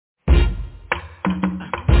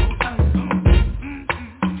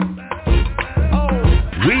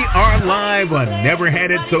live on Never Had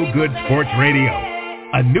It So Good Sports Radio.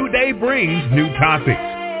 A new day brings new topics.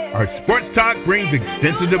 Our sports talk brings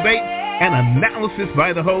extensive debate and analysis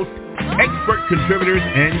by the host, expert contributors,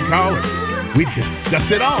 and callers. We discuss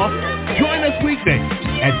it all. Join us weekdays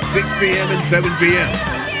at 6 p.m. and 7 p.m.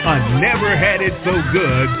 on Never Had It So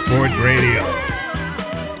Good Sports Radio.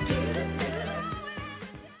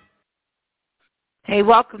 Hey,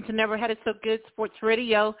 welcome to Never Had It So Good Sports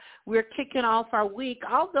Radio. We're kicking off our week.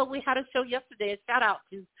 Although we had a show yesterday, a shout-out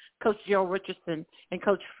to Coach Joe Richardson and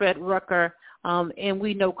Coach Fred Rucker, and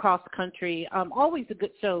we know cross country. Always a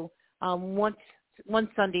good show one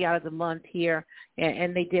Sunday out of the month here,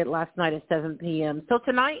 and they did last night at 7 p.m. So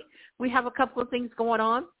tonight we have a couple of things going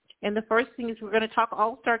on, and the first thing is we're going to talk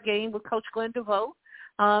All-Star Game with Coach Glenn Deveaux,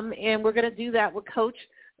 and we're going to do that with Coach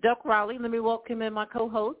Duck Riley. Let me welcome in my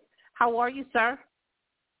co-host. How are you, sir?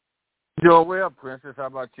 Doing well, Princess. How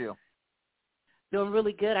about you? Doing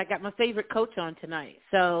really good. I got my favorite coach on tonight,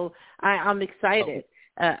 so I'm excited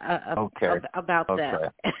about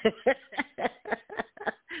that.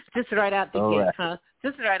 Just right out the gate, huh?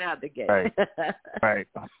 Just right out the gate. Right.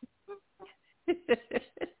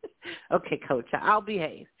 Okay, Coach, I'll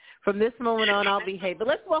behave. From this moment on, I'll behave. But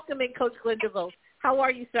let's welcome in Coach Glenn Deveaux. How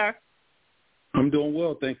are you, sir? I'm doing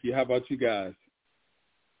well, thank you. How about you guys?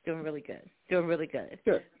 Doing really good.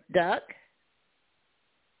 Good. Duck?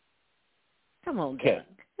 Come on, Duck.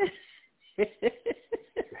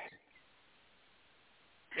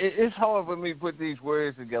 It's hard for me to put these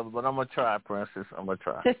words together, but I'm going to try, Princess. I'm going to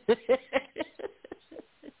try.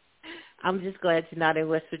 I'm just glad you're not in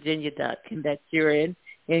West Virginia, Duck, and that you're in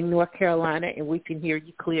North Carolina, and we can hear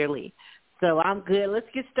you clearly. So I'm good. Let's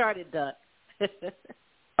get started, Duck.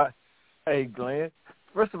 Hey, Glenn.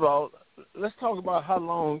 First of all, let's talk about how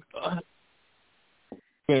long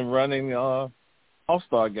been running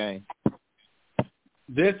All-Star Game.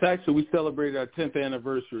 We celebrated our 10th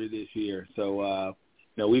anniversary this year. So,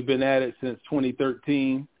 we've been at it since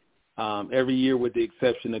 2013, every year with the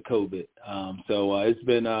exception of COVID. It's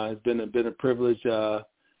been a privilege to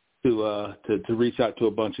reach out to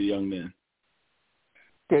a bunch of young men.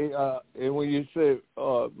 Okay, and when you say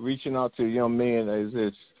reaching out to young men, is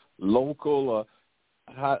it local or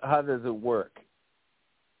how does it work?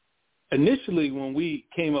 Initially, when we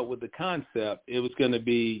came up with the concept, it was going to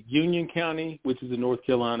be Union County, which is in North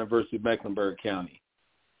Carolina, versus Mecklenburg County.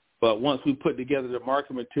 But once we put together the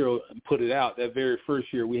marketing material and put it out, that very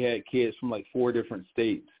first year we had kids from like 4 different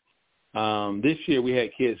states. This year we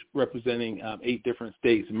had kids representing 8 different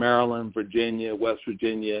states: Maryland, Virginia, West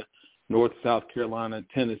Virginia, North South Carolina,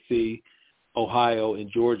 Tennessee, Ohio,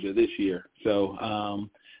 and Georgia this year. So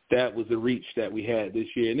that was the reach that we had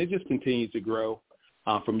this year, and it just continues to grow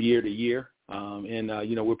from year to year, and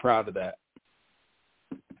we're proud of that.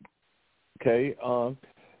 Okay,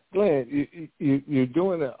 Glenn, you're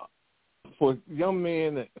doing it for young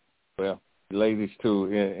men, well, ladies too,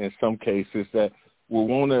 in some cases that will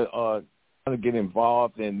want to get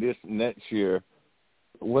involved in this next year.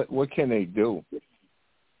 What can they do?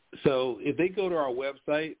 So if they go to our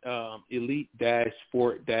website,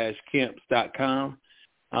 elite-sport-camps.com,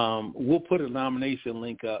 we'll put a nomination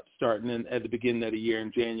link up starting at the beginning of the year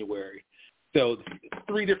in January. So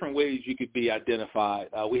 3 different ways you could be identified.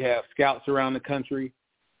 We have scouts around the country,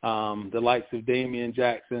 the likes of Damian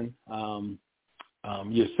Jackson,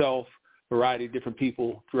 yourself, a variety of different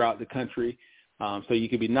people throughout the country. So you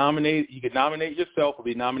could be nominated. You could nominate yourself or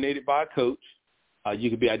be nominated by a coach. You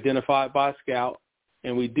could be identified by a scout.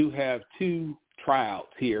 And we do have 2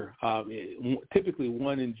 tryouts here, typically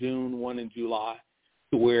one in June, one in July,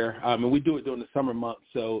 to where and we do it during the summer months,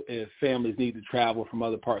 so if families need to travel from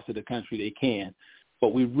other parts of the country, they can.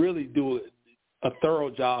 But we really do a thorough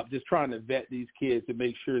job just trying to vet these kids to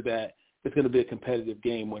make sure that it's going to be a competitive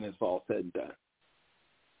game when it's all said and done.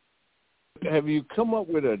 Have you come up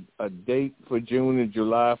with a date for June and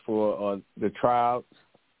July for the tryouts?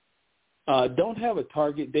 Don't have a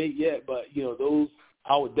target date yet, but, those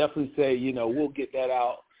I would definitely say, we'll get that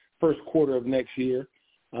out first quarter of next year.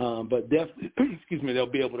 But definitely, they'll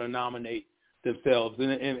be able to nominate themselves.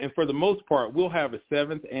 And for the most part, we'll have a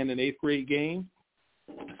 7th and an 8th grade game.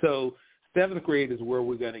 So 7th grade is where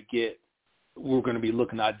we're going to be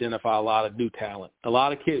looking to identify a lot of new talent. A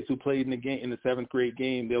lot of kids who played in the 7th grade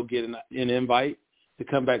game, they'll get an invite to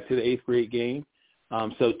come back to the 8th grade game.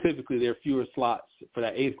 So typically there are fewer slots for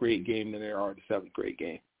that 8th grade game than there are the 7th grade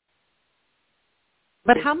game.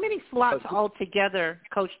 But how many slots altogether,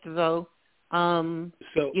 Coach Deveaux?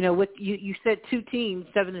 With you said 2 teams,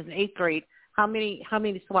 7th and 8th grade. How many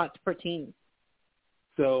slots per team?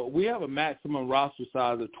 So we have a maximum roster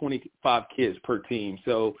size of 25 kids per team.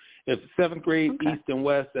 So if 7th grade, East and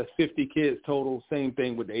West, that's 50 kids total. Same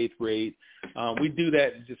thing with the 8th grade. We do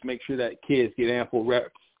that to just make sure that kids get ample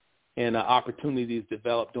reps and opportunities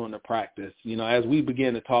developed during the practice. You know, as we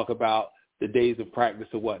begin to talk about the days of practice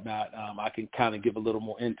and whatnot, I can kind of give a little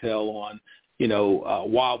more intel on, you know,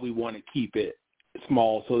 why we want to keep it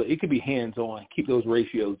small so that it could be hands-on, keep those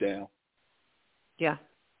ratios down. Yeah.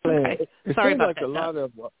 Okay. Sorry about that. A lot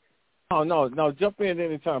of no, jump in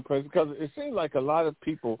anytime, President, because it seems like a lot of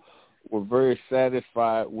people were very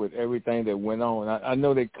satisfied with everything that went on. I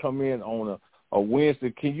know they come in on a Wednesday.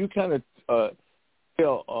 Can you kind of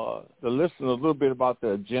tell the listener a little bit about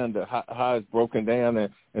the agenda, how it's broken down,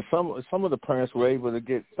 and some of the parents were able to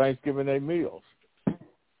get Thanksgiving Day meals?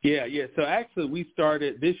 Yeah. So actually we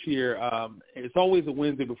started this year, it's always a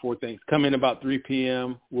Wednesday before things. Come in about 3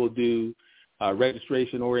 p.m. We'll do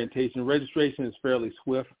registration, orientation. Registration is fairly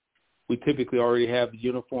swift. We typically already have the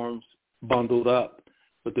uniforms bundled up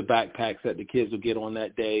with the backpacks that the kids will get on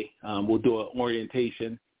that day. We'll do an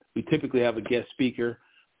orientation. We typically have a guest speaker.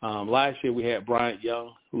 Last year we had Bryant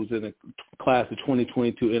Young, who's in the class of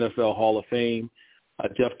 2022 NFL Hall of Fame.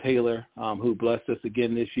 Jeff Taylor, who blessed us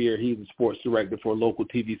again this year. He's the sports director for a local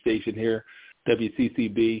TV station here,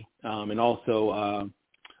 WCCB. And also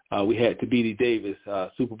we had Tabidi Davis,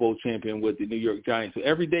 Super Bowl champion with the New York Giants. So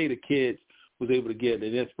every day the kids was able to get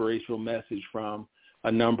an inspirational message from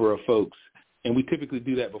a number of folks. And we typically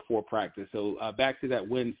do that before practice. So back to that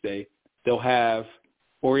Wednesday, they'll have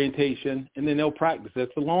orientation, and then they'll practice.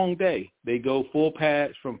 That's a long day. They go full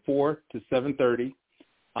pads from 4 to 7:30,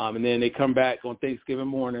 and then they come back on Thanksgiving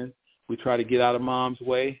morning. We try to get out of mom's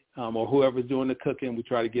way, or whoever's doing the cooking, we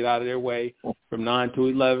try to get out of their way from 9 to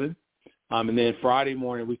 11. And then Friday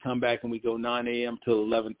morning we come back and we go 9 a.m. till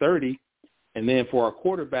 11:30. And then for our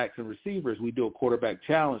quarterbacks and receivers, we do a quarterback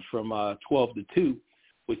challenge from 12 to 2,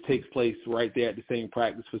 which takes place right there at the same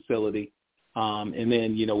practice facility. And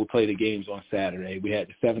then, you know, we play the games on Saturday. We had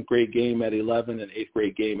the 7th grade game at 11 and 8th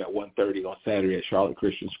grade game at 1:30 on Saturday at Charlotte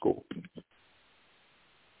Christian School.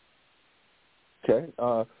 Okay.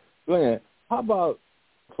 Glenn, how about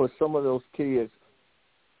for some of those kids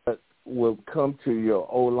that will come to your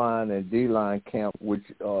O-line and D-line camp, which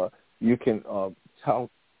you can talk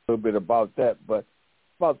a little bit about that, but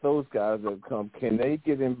about those guys that come, can they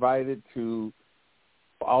get invited to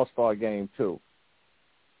All-Star game too?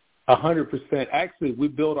 100%. Actually, we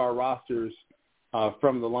build our rosters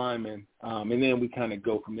from the linemen, and then we kind of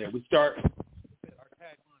go from there. We start our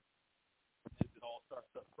tagline is it all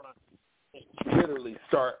starts up front. We literally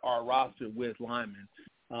start our roster with linemen.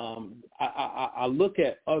 I look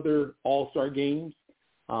at other all-star games,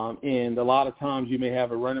 and a lot of times you may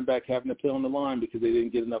have a running back having to play on the line because they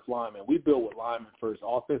didn't get enough linemen. We build with linemen first,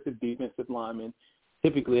 offensive, defensive linemen.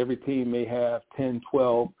 Typically, every team may have 10,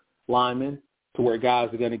 12 linemen, to where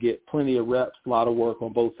guys are going to get plenty of reps, a lot of work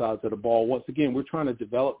on both sides of the ball. Once again, we're trying to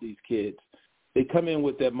develop these kids. They come in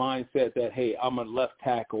with that mindset that, hey, I'm a left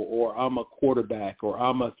tackle or I'm a quarterback or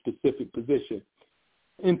I'm a specific position.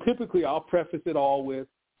 And typically I'll preface it all with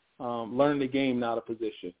learn the game, not a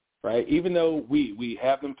position, right? Even though we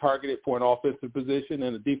have them targeted for an offensive position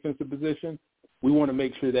and a defensive position, we want to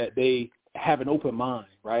make sure that they have an open mind,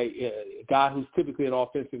 right? A guy who's typically an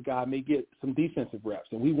offensive guy may get some defensive reps,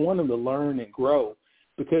 and we want them to learn and grow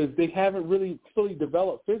because they haven't really fully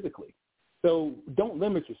developed physically. So don't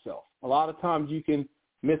limit yourself. A lot of times you can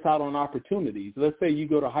miss out on opportunities. Let's say you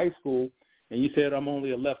go to high school and you said, I'm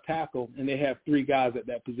only a left tackle, and they have 3 guys at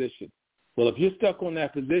that position. Well, if you're stuck on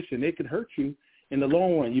that position, it can hurt you in the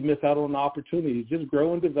long run. You miss out on the opportunities. Just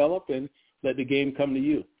grow and develop and let the game come to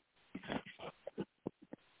you.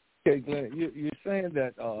 Okay, Glenn, you're saying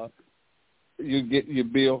that you get your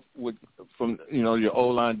bill from your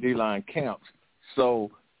O-line, D-line camps.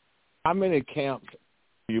 So how many camps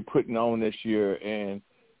are you putting on this year? And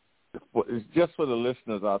it's just for the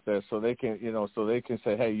listeners out there so they can,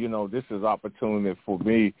 say, hey, this is opportunity for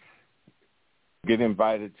me to get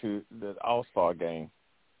invited to the All-Star game.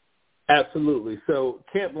 Absolutely. So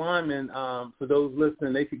Camp Lyman, for those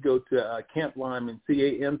listening, they could go to Camp Lyman,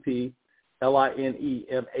 CampLyman.com.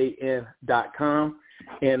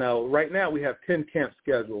 And right now we have 10 camps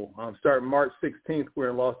scheduled. Starting March 16th, we're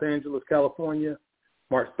in Los Angeles, California.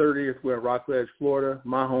 March 30th, we're in Rockledge, Florida,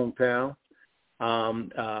 my hometown.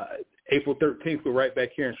 April 13th, we're right back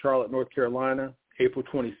here in Charlotte, North Carolina. April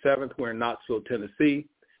 27th, we're in Knoxville, Tennessee.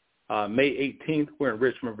 May 18th, we're in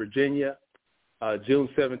Richmond, Virginia. June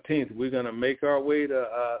 17th, we're going to make our way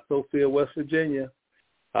to Sophia, West Virginia.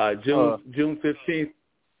 June 15th,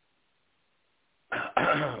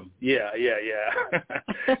 Yeah.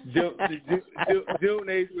 June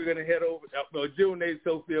 8th, we're going to head over. No, June 8th,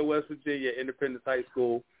 Sophia, West Virginia, Independence High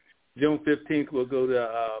School. June 15th, we'll go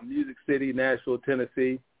to Music City, Nashville,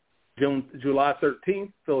 Tennessee. July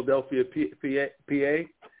 13th, Philadelphia,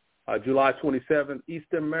 PA. July 27th,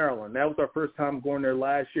 Eastern Maryland. That was our first time going there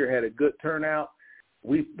last year. Had a good turnout.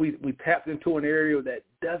 We tapped into an area that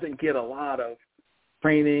doesn't get a lot of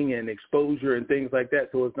training and exposure and things like that,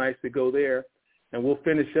 so it's nice to go there. And we'll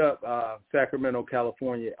finish up Sacramento,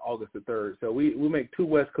 California, August the 3rd. So we make 2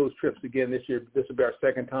 West Coast trips again this year. This will be our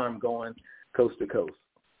second time going coast to coast.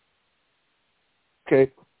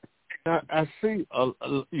 Okay. Now, I see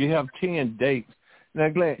you have 10 dates. Now,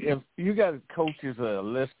 Glenn, if you got coaches that are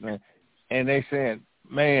listening and they saying,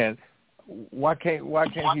 man, why can't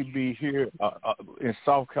he be here in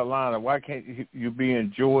South Carolina? Why can't you be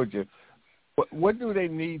in Georgia? What do they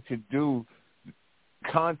need to do?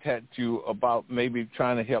 Contact you about maybe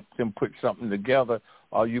trying to help them put something together,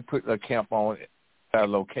 or you put a camp on at a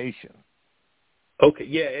location? Okay,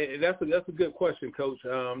 yeah, that's a good question, Coach.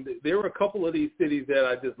 There were a couple of these cities that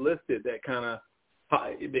I just listed that kind of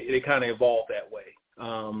evolved that way.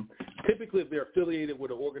 Typically, if they're affiliated with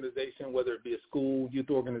an organization, whether it be a school, youth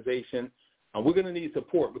organization, we're going to need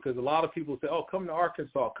support because a lot of people say, "Oh, come to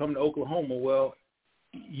Arkansas, come to Oklahoma." Well,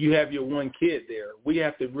 you have your one kid there. We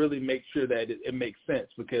have to really make sure that it makes sense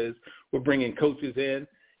because we're bringing coaches in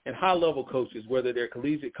and high-level coaches, whether they're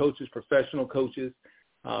collegiate coaches, professional coaches,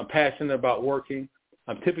 passionate about working.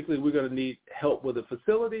 Typically, we're going to need help with a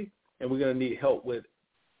facility, and we're going to need help with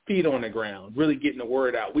feet on the ground, really getting the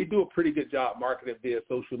word out. We do a pretty good job marketing via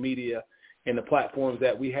social media and the platforms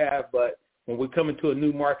that we have, but when we come into a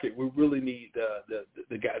new market, we really need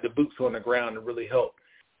the boots on the ground to really help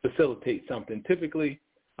facilitate something. Typically,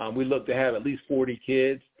 we look to have at least 40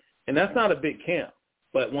 kids, and that's not a big camp.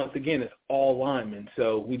 But once again, it's all linemen,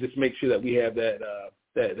 so we just make sure that we have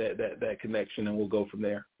that connection, and we'll go from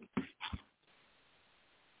there.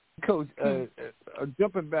 Coach,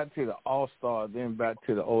 jumping back to the All-Star, then back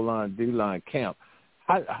to the O-line, D-line camp,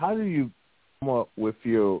 how do you come up with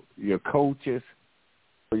your coaches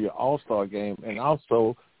for your All-Star game and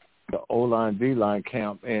also the O-line, D-line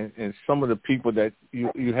camp and some of the people that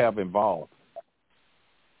you have involved?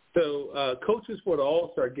 So coaches for the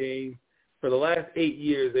All-Star game, for the last 8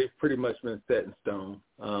 years, they've pretty much been set in stone.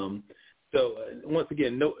 So once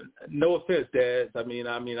again, no offense, dads. I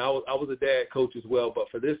was a dad coach as well, but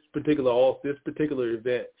for this particular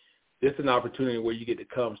event, this is an opportunity where you get to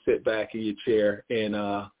come sit back in your chair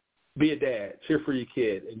and be a dad, cheer for your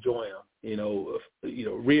kid, enjoy them.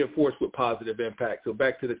 Reinforce with positive impact. So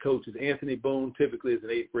back to the coaches, Anthony Boone typically is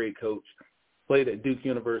an 8th grade coach, played at Duke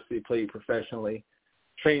University, played professionally,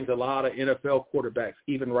 trains a lot of NFL quarterbacks,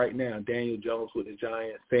 even right now. Daniel Jones with the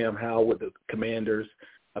Giants, Sam Howell with the Commanders,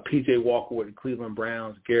 P.J. Walker with the Cleveland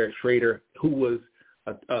Browns, Garrett Schrader, who was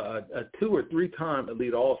a 2 or 3 time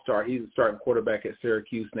elite All-Star. He's a starting quarterback at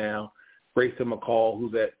Syracuse now. Grayson McCall,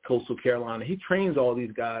 who's at Coastal Carolina. He trains all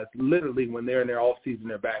these guys literally when they're in their off season.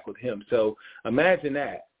 They're back with him. So imagine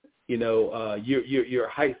that. You're a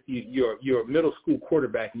middle school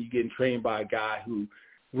quarterback and you're getting trained by a guy who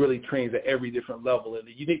really trains at every different level. And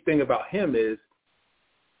the unique thing about him is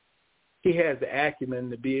he has the acumen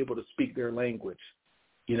to be able to speak their language.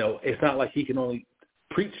 It's not like he can only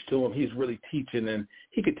preach to them. He's really teaching, and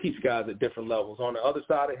he could teach guys at different levels. On the other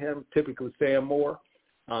side of him, typically Sam Moore.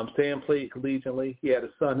 Sam played collegiately. He had a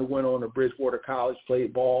son who went on to Bridgewater College,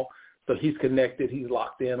 played ball. So he's connected. He's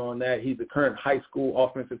locked in on that. He's the current high school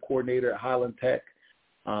offensive coordinator at Highland Tech.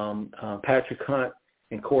 Patrick Hunt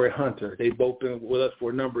and Corey Hunter. They've both been with us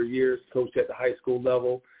for a number of years, coached at the high school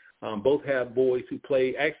level. Both have boys who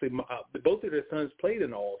play. Actually, both of their sons played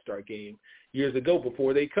in the All-Star game years ago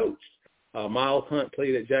before they coached. Miles Hunt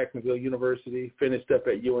played at Jacksonville University, finished up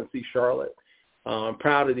at UNC Charlotte. I'm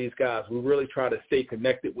proud of these guys. We really try to stay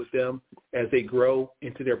connected with them as they grow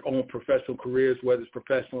into their own professional careers, whether it's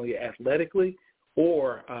professionally, athletically,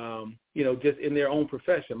 or, just in their own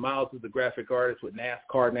profession. Miles is a graphic artist with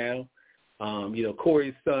NASCAR now.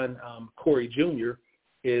 Corey's son, Corey Jr.,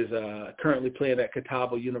 is currently playing at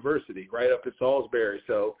Catawba University right up in Salisbury.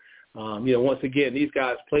 So, once again, these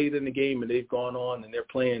guys played in the game and they've gone on and they're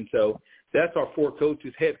playing. So that's our 4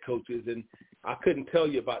 coaches, head coaches. And I couldn't tell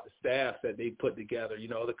you about the staff that they put together,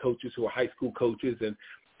 the coaches who are high school coaches. And,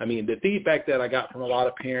 the feedback that I got from a lot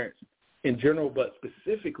of parents in general, but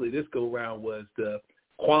specifically this go-round, was the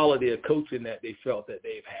quality of coaching that they felt that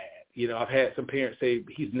they've had. I've had some parents say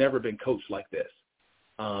he's never been coached like this.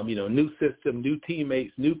 New system, new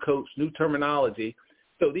teammates, new coach, new terminology.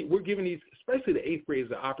 So we're giving these, especially the 8th graders,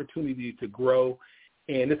 the opportunity to grow.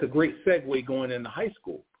 And it's a great segue going into high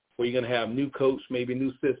school, where you're going to have new coach, maybe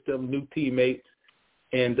new system, new teammates,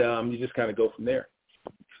 and you just kind of go from there.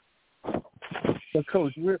 So,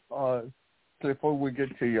 Coach, before we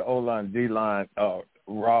get to your O-line, D-line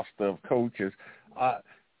roster of coaches,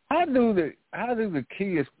 how do the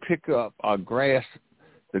kids pick up or grasp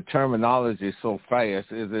the terminology so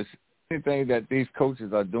fast? Is there anything that these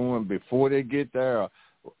coaches are doing before they get there? Or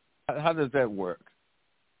how does that work?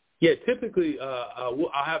 Yeah, typically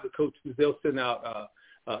I'll have the coaches, they'll send out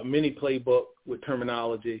a mini playbook with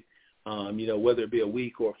terminology, whether it be a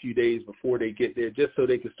week or a few days before they get there, just so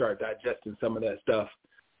they can start digesting some of that stuff,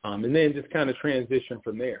 and then just kind of transition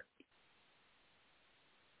from there.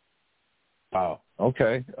 Wow.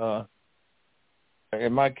 Okay.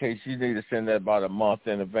 In my case, you need to send that about a month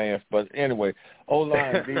in advance. But anyway,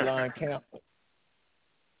 O-line, D-line camp.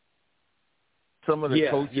 Some of the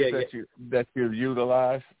coaches that you've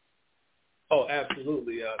utilized. Oh,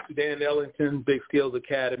 absolutely. Sudan Ellington, Big Skills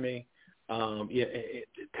Academy.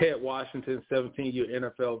 Ted Washington, 17-year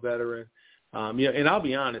NFL veteran. And I'll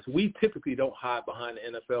be honest, we typically don't hide behind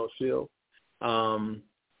the NFL shield.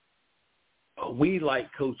 We like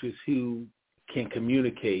coaches who can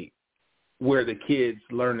communicate where the kids'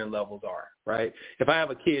 learning levels are, right? If I have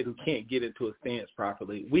a kid who can't get into a stance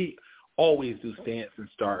properly, we always do stance and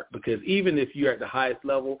start, because even if you're at the highest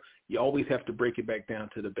level, you always have to break it back down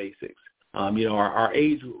to the basics. Our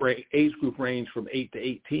age group range from 8 to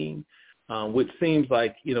 18, which seems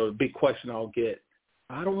like, a big question I'll get.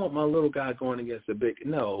 I don't want my little guy going against a big –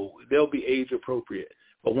 no, they'll be age appropriate.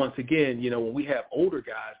 But once again, when we have older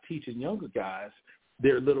guys teaching younger guys,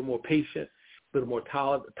 they're a little more patient, a little more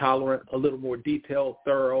tolerant, a little more detailed,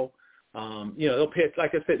 thorough. They'll pay,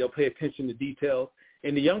 like I said, they'll pay attention to details.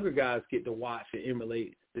 And the younger guys get to watch and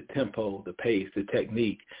emulate the tempo, the pace, the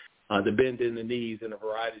technique, the bend in the knees, and a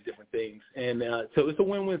variety of different things. And so it's a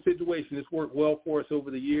win-win situation. It's worked well for us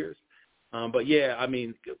over the years. But, yeah, I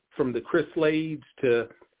mean, from the Chris Slades to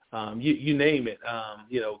you name it,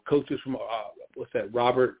 coaches from,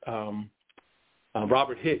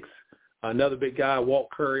 Robert Hicks, another big guy, Walt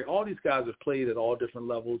Curry, all these guys have played at all different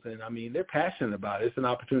levels. And, I mean, they're passionate about it. It's an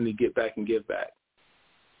opportunity to get back and give back.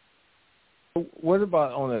 What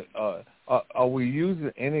about on are we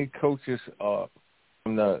using any coaches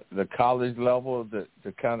from the college level to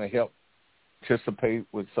kind of help participate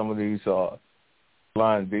with some of these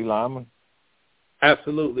line D linemen?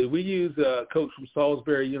 Absolutely. We used a coach from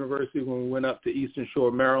Salisbury University when we went up to Eastern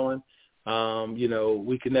Shore, Maryland.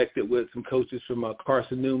 We connected with some coaches from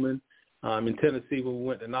Carson Newman in Tennessee when we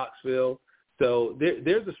went to Knoxville. So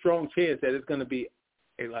there's a strong chance that it's going to be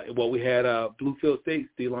we had Bluefield State's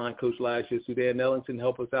D-line coach last year, Sudan Ellington,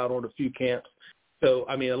 help us out on a few camps. So,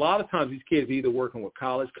 I mean, a lot of times these kids are either working with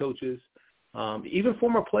college coaches, even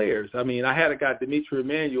former players. I mean, I had a guy, Dimitri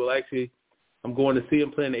Emanuel, actually, I'm going to see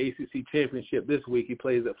him play in the ACC championship this week. He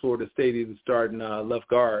plays at Florida State. He's starting left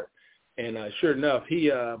guard. And sure enough,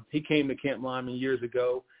 he came to Camp Lyman years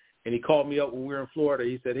ago, and he called me up when we were in Florida.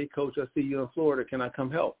 He said, "Hey, Coach, I see you in Florida. Can I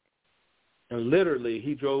come help?" And literally,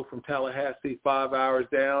 he drove from Tallahassee 5 hours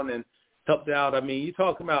down and helped out. I mean, you're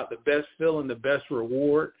talking about the best feeling, the best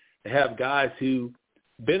reward, to have guys who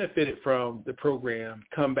benefited from the program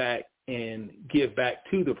come back and give back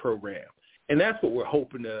to the program. And that's what we're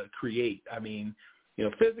hoping to create. I mean,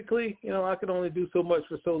 physically, I can only do so much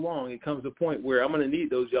for so long. It comes to a point where I'm going to need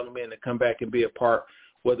those young men to come back and be a part,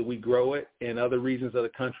 whether we grow it in other regions of the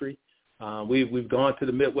country. We've gone to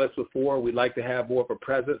the Midwest before. We'd like to have more of a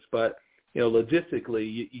presence, but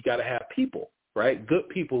logistically, you got to have people, right? Good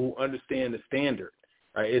people who understand the standard,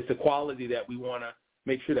 right? It's the quality that we want to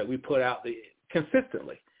make sure that we put out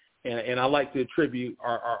consistently. And I like to attribute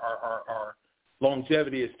our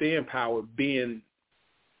longevity and staying power being,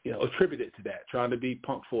 attributed to that, trying to be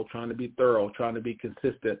punctual, trying to be thorough, trying to be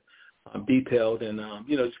consistent, detailed, and,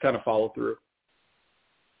 just kind of follow through.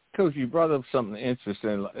 Coach, you brought up something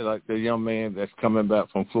interesting, like the young man that's coming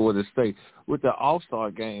back from Florida State. With the All-Star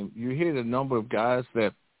game, you hear the number of guys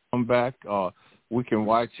that come back we can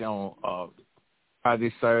watch on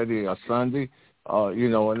Friday, Saturday, or Sunday,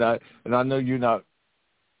 and I know you're not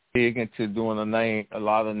big into doing a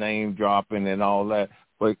lot of name dropping and all that,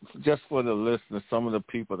 but just for the listeners, some of the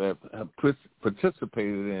people that have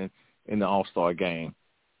participated in the All-Star game.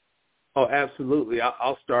 Oh, absolutely.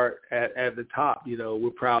 I'll start at the top. We're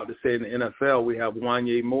proud to say in the NFL we have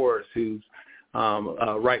Wanye Morris, who's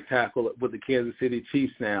right tackle with the Kansas City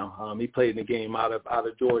Chiefs now. He played in the game out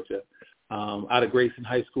of Georgia, out of Grayson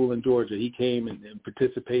High School in Georgia. He came and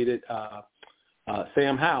participated.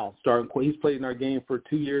 Sam Howell, he's played in our game for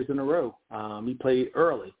 2 years in a row. He played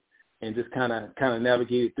early and just kind of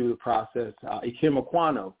navigated through the process. Ikem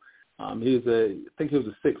Ekwano, I think he was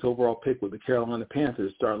a 6th overall pick with the Carolina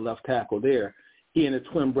Panthers, starting left tackle there. He and his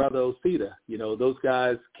twin brother, Osita, those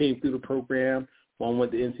guys came through the program. One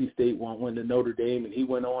went to NC State, one went to Notre Dame, and he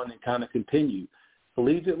went on and kind of continued.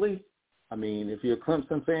 Collegiately, if you're a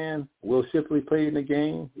Clemson fan, Will Shipley played in the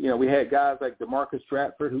game. We had guys like DeMarcus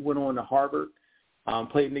Stratford, who went on to Harvard,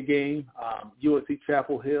 played in the game. UNC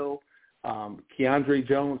Chapel Hill, Keandre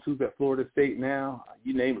Jones, who's at Florida State now.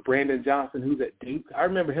 You name it. Brandon Johnson, who's at Duke. I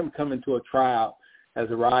remember him coming to a tryout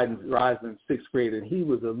as a rising 6th grader, and he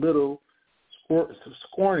was a little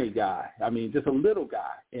scrawny guy. Just a little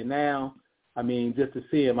guy. And now, just to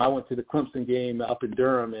see him, I went to the Clemson game up in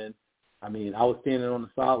Durham, and I was standing on the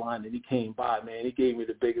sideline, and he came by, man. He gave me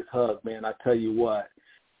the biggest hug, man. I tell you what,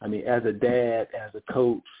 as a dad, as a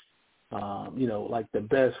coach, like the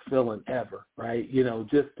best feeling ever, right?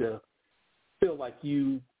 Just to feel like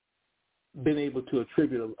you've been able to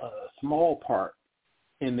attribute a small part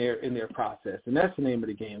in their process. And that's the name of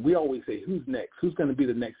the game. We always say, who's next? Who's going to be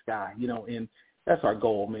the next guy? And that's our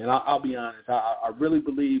goal, man. I'll be honest. I really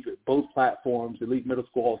believe that both platforms, Elite Middle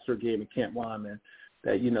School All-Star Game and Camp Lyman,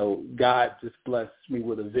 that, God just blessed me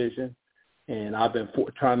with a vision. And I've been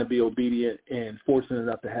trying to be obedient and fortunate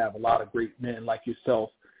enough to have a lot of great men like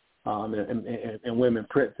yourself and women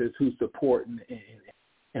princes who support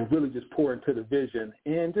and really just pour into the vision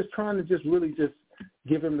and just trying to just really just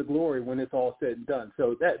give him the glory when it's all said and done.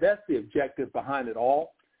 So that's the objective behind it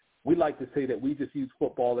all. We like to say that we just use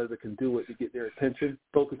football as a conduit to get their attention,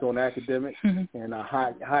 focus on academics and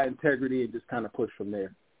high integrity, and just kind of push from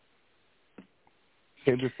there.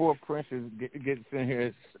 Okay, before Princess gets in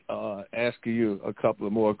here asking you a couple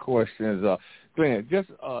of more questions, Glenn, just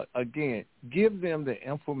again, give them the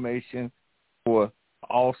information for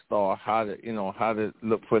All-Star, how to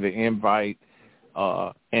look for the invite,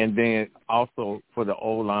 and then also for the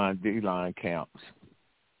O-line, D-line camps.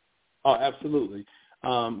 Oh, absolutely.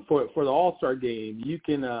 For the All-Star game, you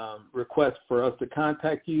can request for us to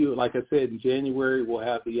contact you. Like I said, in January, we'll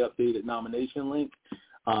have the updated nomination link.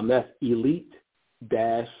 That's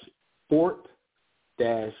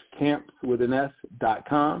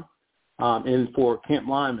elite-sport-camps.com. And for Camp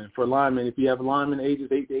Lyman, if you have linemen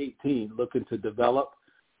ages 8 to 18 looking to develop,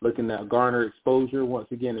 looking to garner exposure, once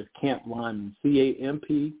again, it's Camp Lyman,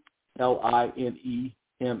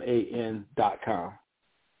 CampLineman.com.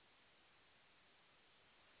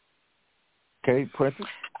 Okay, Princess?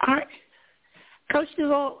 All right. Coach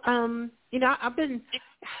Deveaux, I've been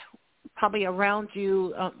probably around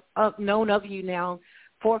you, known of you now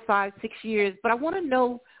 4, 5, 6 years, but I want to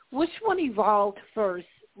know which one evolved first.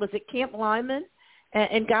 Was it Camp Lyman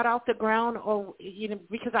and got off the ground, or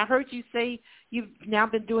because I heard you say you've now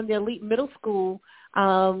been doing the Elite Middle School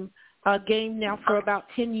game now for about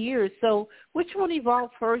 10 years. So which one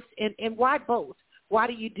evolved first, and why both? Why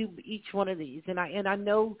do you do each one of these? And I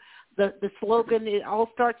know the slogan, it all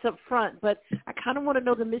starts up front, but I kind of want to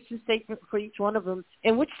know the mission statement for each one of them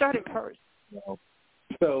and which started first.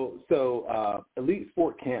 So Elite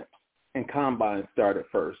Sport Camps and Combine started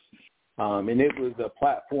first. And it was a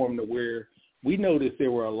platform to where we noticed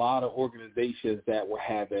there were a lot of organizations that were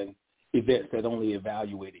having events that only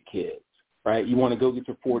evaluated kids, right? You want to go get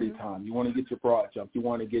your 40 time. You want to get your broad jump. You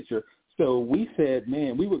want to get your – so we said,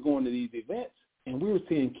 man, we were going to these events, and we were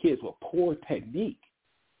seeing kids with poor technique.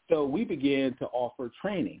 So we began to offer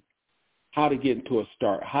training, how to get into a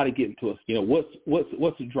start, how to get into a –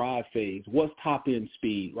 what's the drive phase, what's top-end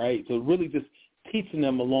speed, right? So really just teaching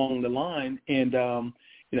them along the line. And,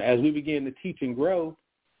 as we began to teach and grow,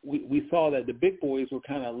 we saw that the big boys were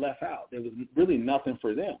kind of left out. There was really nothing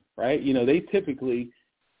for them, right? They typically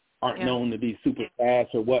aren't known to be super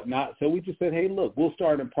fast or whatnot. So we just said, hey, look, we'll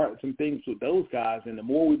start imparting some things with those guys. And the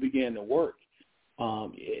more we began to work,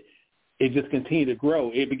 it just continued to grow.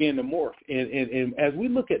 It began to morph. And as we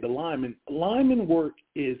look at the lineman work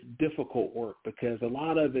is difficult work because a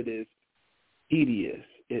lot of it is tedious.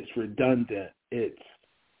 It's redundant.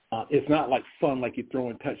 It's not like fun, like you're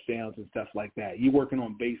throwing touchdowns and stuff like that. You're working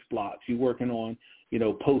on base blocks. You're working on,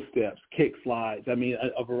 post steps, kick slides. I mean,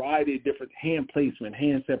 a variety of different hand placement,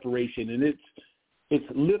 hand separation, and it's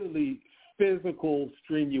literally physical,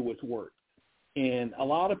 strenuous work. And a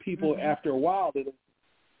lot of people, after a while,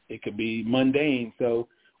 it could be mundane. So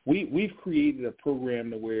we've created a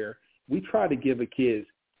program to where we try to give the kids,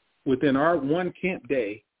 within our one camp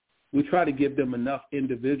day, we try to give them enough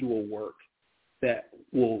individual work that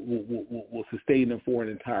will sustain them for an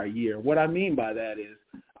entire year. What I mean by that is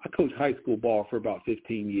I coached high school ball for about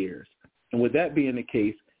 15 years. And with that being the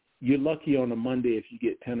case, you're lucky on a Monday if you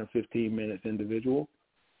get 10 or 15 minutes individual.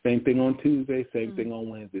 Same thing on Tuesday, same thing on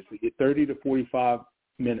Wednesday. So you get 30 to 45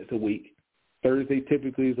 minutes a week. Thursday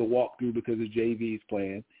typically is a walkthrough because the JV is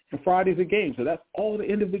playing, and Friday's a game. So that's all the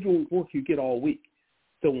individual work you get all week.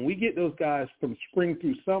 So when we get those guys from spring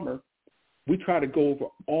through summer, we try to go over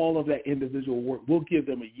all of that individual work. We'll give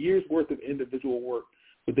them a year's worth of individual work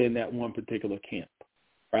within that one particular camp,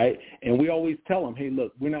 right? And we always tell them, hey,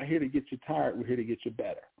 look, we're not here to get you tired. We're here to get you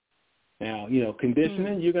better. Now,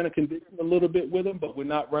 conditioning, you're going to condition a little bit with them, but we're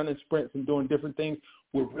not running sprints and doing different things.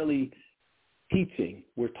 We're really teaching.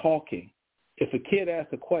 We're talking. If a kid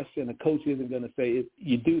asks a question, the coach isn't going to say,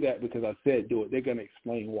 you do that because I said do it. They're going to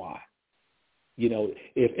explain why.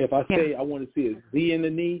 If I say I want to see a Z in the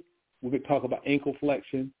knee, we could talk about ankle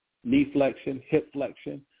flexion, knee flexion, hip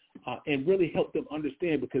flexion, and really help them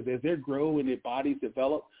understand, because as they grow and their bodies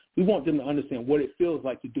develop, we want them to understand what it feels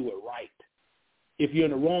like to do it right. If you're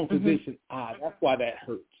in the wrong position, that's why that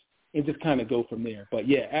hurts, and just kind of go from there. But,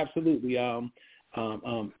 yeah, absolutely.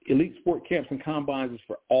 Elite sport camps and combines is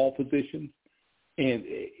for all positions, and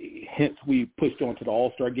hence we pushed on to the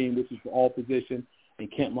All-Star game, which is for all positions,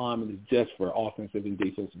 and camp lineman is just for offensive and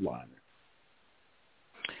defensive linemen.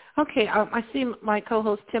 Okay, I see my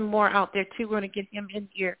co-host Tim Moore out there, too. We're going to get him in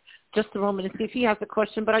here just a moment and see if he has a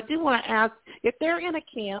question. But I do want to ask, if they're in a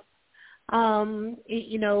camp, in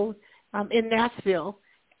Nashville,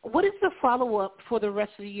 what is the follow-up for the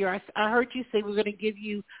rest of the year? I heard you say we're going to give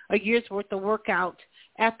you a year's worth of workout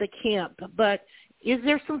at the camp, but is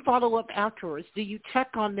there some follow-up afterwards? Do you check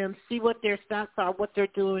on them, see what their stats are, what they're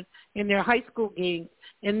doing in their high school games,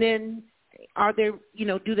 and then do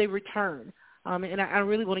they return? And I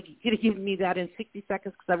really want to get to give me that in 60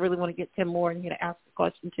 seconds because I really want to get Tim Moore in here to ask the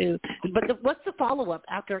question too. But what's the follow-up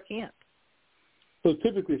after a camp? So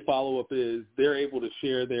typically follow-up is they're able to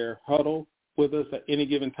share their huddle with us at any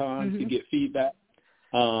given time to get feedback.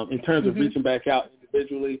 In terms of reaching back out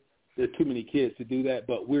individually, there are too many kids to do that,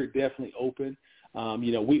 but we're definitely open.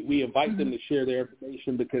 We invite them to share their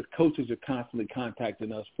information because coaches are constantly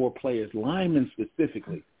contacting us for players, linemen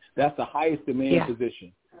specifically. That's the highest demand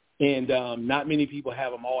position. And not many people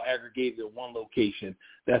have them all aggregated in one location.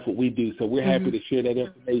 That's what we do. So we're happy to share that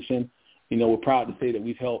information. We're proud to say that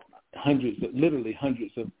we've helped literally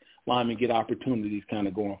hundreds of linemen get opportunities kind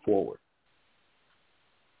of going forward.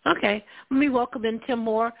 Okay. Let me welcome in Tim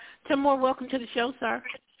Moore. Tim Moore, welcome to the show, sir.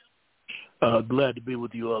 Glad to be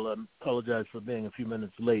with you all. I apologize for being a few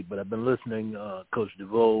minutes late, but I've been listening. Coach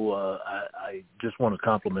Deveaux, I just want to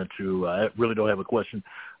compliment you. I really don't have a question.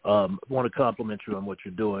 I want to compliment you on what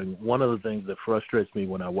you're doing. One of the things that frustrates me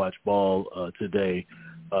when I watch ball today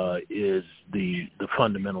is the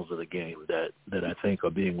fundamentals of the game that I think are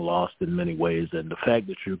being lost in many ways. And the fact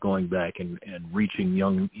that you're going back and reaching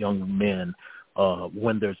young men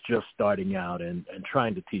when they're just starting out and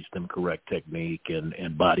trying to teach them correct technique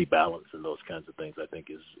and body balance and those kinds of things, I think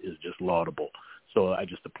is just laudable. So I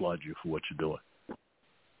just applaud you for what you're doing.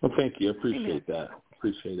 Well, thank you. I appreciate that.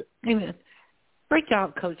 Appreciate it. Amen. Great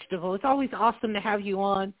job, Coach Deveaux. It's always awesome to have you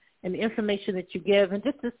on and the information that you give and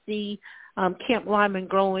just to see camp linemen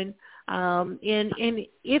growing. And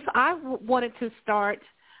if I wanted to start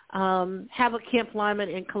have a camp lineman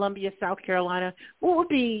in Columbia, South Carolina, what would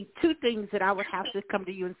be two things that I would have to come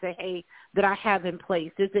to you and say, hey, that I have in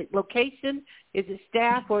place? Is it location, is it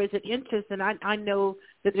staff, or is it interest? And I know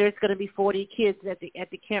that there's going to be 40 kids at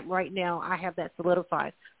the camp right now. I have that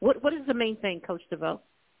solidified. What is the main thing, Coach Deveaux?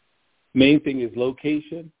 Main thing is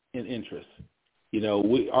location and interest.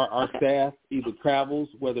 Our staff either travels,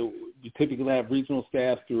 whether we typically have regional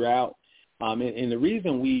staff throughout, and the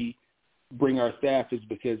reason we bring our staff is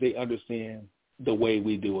because they understand the way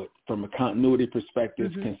we do it from a continuity perspective,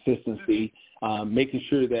 consistency, making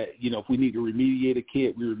sure that, if we need to remediate a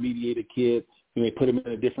kid, we remediate a kid. We may put them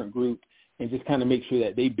in a different group and just kind of make sure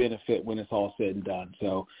that they benefit when it's all said and done.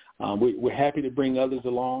 So we're happy to bring others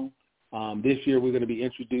along. This year we're going to be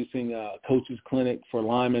introducing a coaches clinic for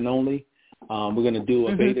linemen only. We're going to do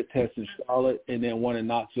a beta test in Charlotte and then one in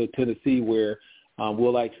Knoxville, Tennessee, where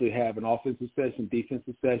we'll actually have an offensive session,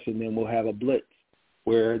 defensive session, then we'll have a blitz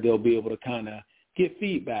where they'll be able to kind of get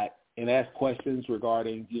feedback and ask questions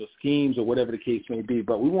regarding schemes or whatever the case may be.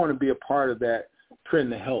 But we want to be a part of that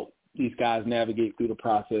trend to help these guys navigate through the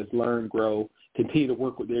process, learn, grow, continue to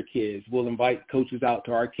work with their kids. We'll invite coaches out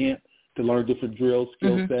to our camp to learn different drills,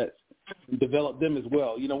 skill sets, and develop them as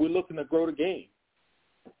well. We're looking to grow the game.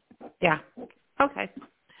 Yeah. Okay.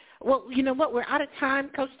 Well, you know what? We're out of time,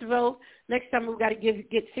 Coach Deveaux. Next time we've got to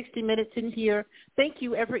get 60 minutes in here. Thank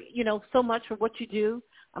you so much for what you do.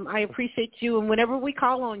 I appreciate you. And whenever we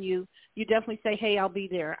call on you, you definitely say, hey, I'll be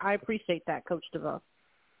there. I appreciate that, Coach Deveaux.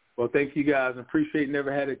 Well, thank you guys. I appreciate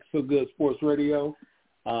Never Had It So Good Sports Radio.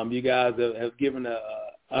 You guys have given a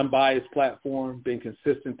unbiased platform, been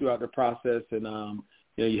consistent throughout the process, and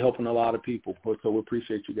you're helping a lot of people. So we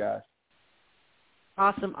appreciate you guys.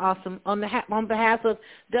 Awesome. On behalf of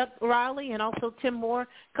Doug Riley and also Tim Moore,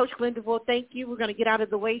 Coach Glenn Deveaux, thank you. We're going to get out of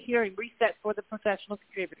the way here and reset for the professional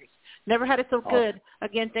contributors. Never had it so good.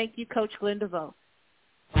 Again, thank you, Coach Glenn Deveaux.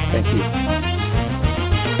 Thank you.